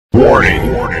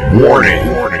Warning,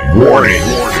 warning, warning.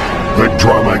 The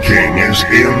Drama King is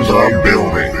in the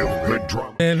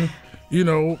building. And, you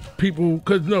know, people,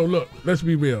 because no, look, let's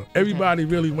be real. Everybody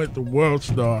really went to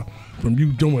WorldStar from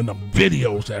you doing the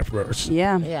videos at first.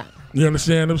 Yeah. Yeah. You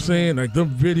understand what I'm saying? Like, them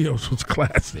videos was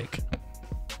classic.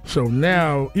 So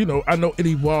now, you know, I know it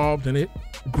evolved and it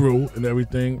grew and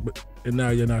everything, and now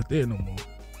you're not there no more.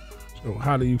 So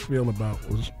how do you feel about,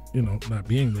 you know, not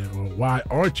being there, or why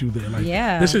aren't you there? Like,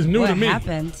 this is new to me. What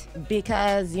happened?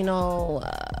 Because, you know,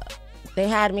 they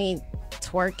had me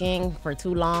twerking for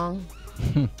too long.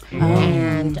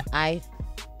 And I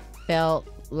felt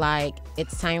like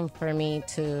it's time for me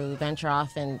to venture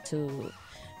off into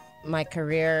my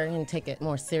career and take it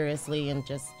more seriously, and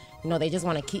just, you know, they just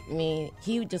want to keep me,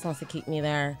 he just wants to keep me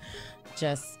there,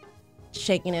 just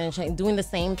shaking it and shaking, doing the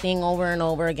same thing over and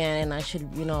over again, and I should,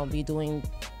 you know, be doing,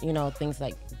 you know, things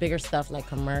like bigger stuff like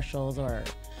commercials or,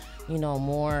 you know,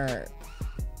 more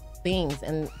things,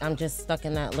 and I'm just stuck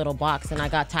in that little box, and I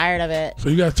got tired of it. So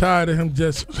you got tired of him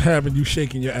just having you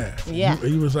shaking your ass? Yeah.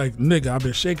 He was like, nigga, I've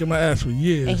been shaking my ass for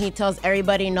years. And he tells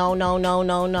everybody, no, no, no,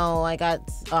 no, no. I got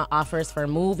offers for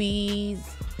movies,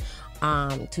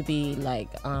 to be like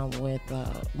with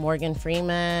Morgan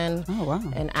Freeman. Oh, wow.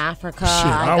 In Africa. Shit,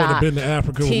 I would have been to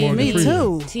Africa with Morgan Freeman. Me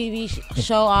too. TV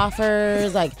show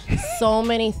offers, like so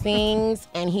many things,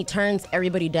 and he turns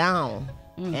everybody down.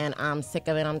 And I'm sick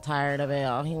of it. I'm tired of it.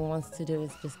 All he wants to do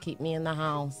is just keep me in the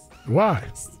house. Why?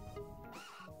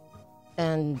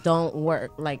 And don't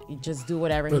work. Like, just do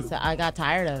whatever he said. I got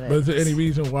tired of it. But is there any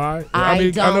reason why?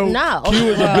 I don't know. Q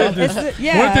is a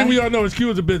business. One thing we all know is Q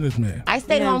is a businessman. I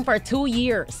stayed home for 2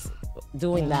 years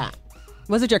doing that.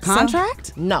 Was it your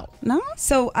contract? No. No?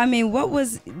 So, I mean, what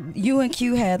was, you and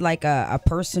Q had like a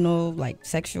personal, like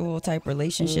sexual type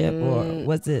relationship, or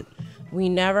was it? We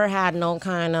never had no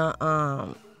kind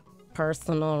of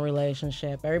personal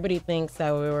relationship. Everybody thinks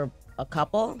that we were a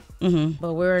couple,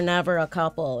 but we were never a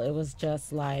couple. It was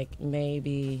just like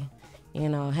maybe, you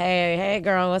know, hey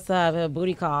girl, what's up? A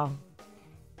booty call.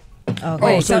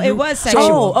 Okay, so it was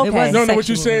sexual. Oh, okay. It was No, what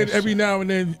you sexual. said, every now and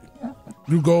then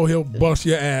you go, he'll bust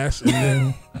your ass, and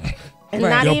then And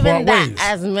not You'll even part that ways.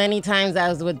 as many times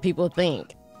as what people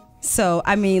think. So,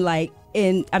 I mean, like,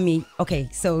 okay,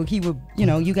 so he would, you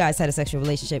know, you guys had a sexual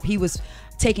relationship. He was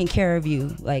taking care of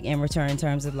you, like, in return, in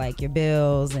terms of, like, your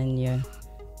bills and your,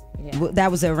 that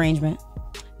was the arrangement?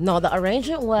 No, the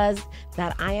arrangement was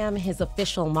that I am his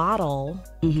official model,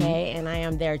 okay, and I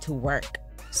am there to work.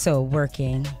 So,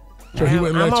 working. so he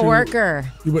wouldn't I'm let a you,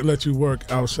 worker. He wouldn't let you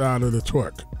work outside of the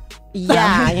twerk.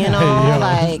 Yeah, you know,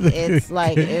 like, it's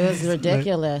like, it was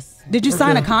ridiculous. Did you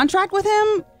sign a contract with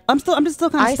him? I'm just still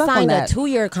kind I of stuck on signed a that.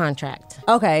 2-year contract.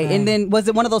 Okay, and then was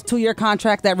it one of those 2-year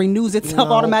contracts that renews itself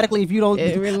No. automatically if you don't,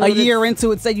 It a renewed year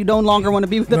into it, say you no longer want to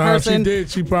be with the Nah, person? she did.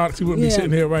 She wouldn't be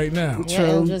sitting here right now.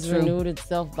 Yeah, it just renewed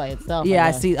itself by itself. Yeah,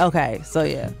 I guess. see. Okay, so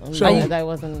yeah. So- that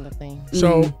wasn't the thing.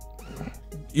 So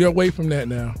you're away from that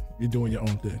now. You're doing your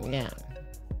own thing. Yeah.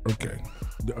 Okay.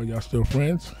 Are y'all still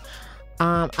friends?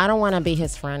 I don't want to be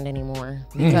his friend anymore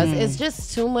because it's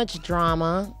just too much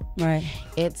drama. Right.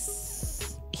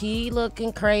 He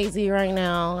looking crazy right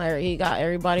now. He got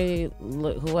everybody,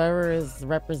 whoever is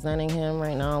representing him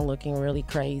right now, looking really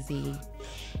crazy.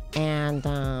 And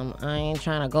I ain't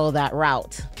trying to go that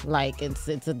route. Like, it's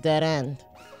a dead end.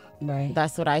 Right.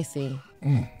 That's what I see.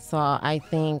 So I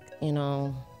think, you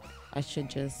know, I should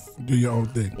just Do your own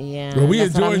thing. Yeah. Well, we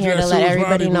that's what I'm enjoyed you here at to let Sue's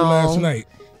everybody Rendezvous know. last night.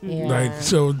 Yeah. Like,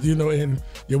 so, you know, and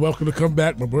you're welcome to come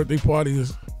back. My birthday party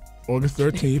is August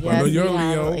 13th. I know you're a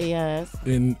Leo. Yes.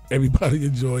 And everybody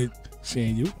enjoyed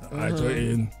seeing you. I enjoyed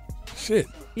it. And shit.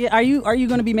 Yeah, are you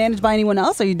going to be managed by anyone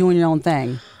else, or are you doing your own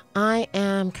thing? I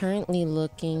am currently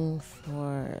looking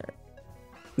for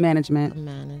Management.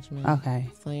 Okay.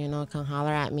 So, you know, come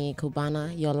holler at me,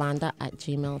 Cubana, Yolanda at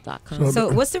gmail.com.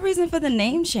 So what's the reason for the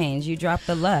name change? You dropped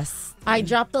the lust. I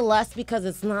dropped the lust because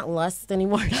it's not lust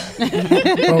anymore. Oh,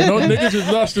 no, niggas is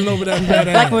lusting over that fat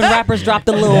ass. Like when rappers drop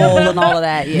the lil and all of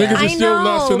that. Yeah. Niggas is still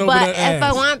lusting over but that ass. if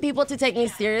I want people to take me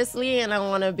seriously and I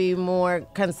want to be more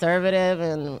conservative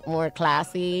and more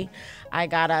classy, I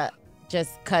gotta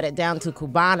just cut it down to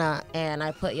Cubana, and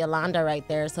I put Yolanda right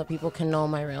there so people can know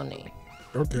my real name.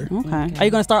 Okay. Okay. Are you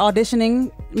going to start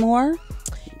auditioning more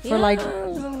for like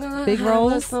big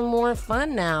roles? Some more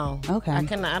fun now. Okay. I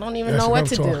don't even That's know what what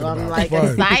to I'm do. talking I'm about. like Fun.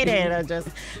 excited. I just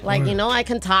like, you know, I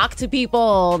can talk to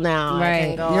people now. I can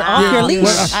Right. go You're out. off your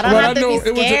leash. I don't have to be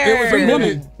scared. It was a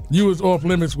minute. You was off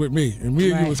limits with me, and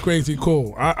me and you was crazy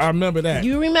cool. I remember that.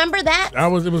 You remember that? It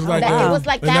was like That- that. it was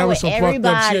like And that was with some fucked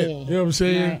up shit. everybody. You know what I'm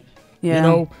saying? Right. Yeah. You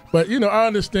know, but you know, I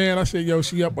understand. I said, yo,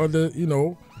 she up under, you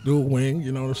know, do a wing.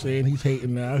 You know what I'm saying? He's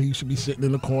hating now. He should be sitting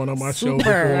in the corner of my show.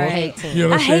 Right. You know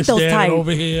what I'm I saying? hate those Standing types.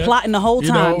 over here. Plotting the whole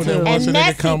time, know, too. then once And a nigga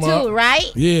messy come too, up,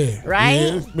 right? Yeah. Right?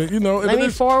 Yeah. But, you know, Let me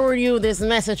forward you this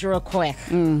message real quick.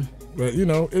 But, you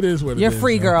know, it is what it is. You're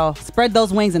free, man. girl. Spread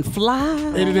those wings and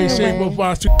fly. 80 Day Shade Both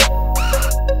By Street.